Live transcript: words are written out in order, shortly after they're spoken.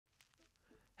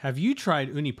Have you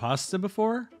tried Uni Pasta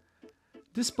before?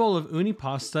 This bowl of Uni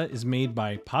Pasta is made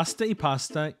by Pasta e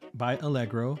Pasta by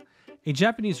Allegro, a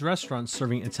Japanese restaurant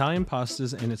serving Italian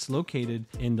pastas, and it's located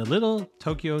in the Little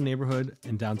Tokyo neighborhood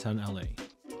in downtown LA.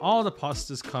 All the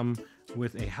pastas come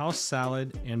with a house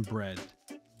salad and bread.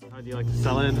 How do you like the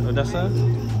salad, Odessa?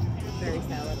 Very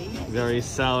salady. Very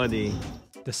salady.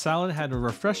 The salad had a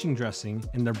refreshing dressing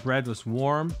and the bread was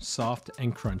warm, soft,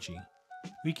 and crunchy.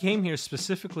 We came here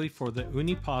specifically for the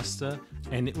Uni Pasta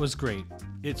and it was great.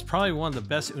 It's probably one of the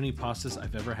best Uni Pastas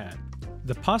I've ever had.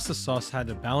 The pasta sauce had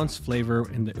a balanced flavor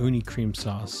in the Uni cream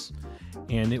sauce,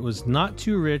 and it was not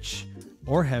too rich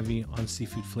or heavy on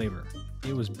seafood flavor.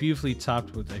 It was beautifully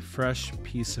topped with a fresh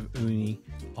piece of uni,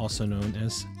 also known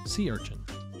as sea urchin.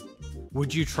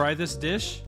 Would you try this dish?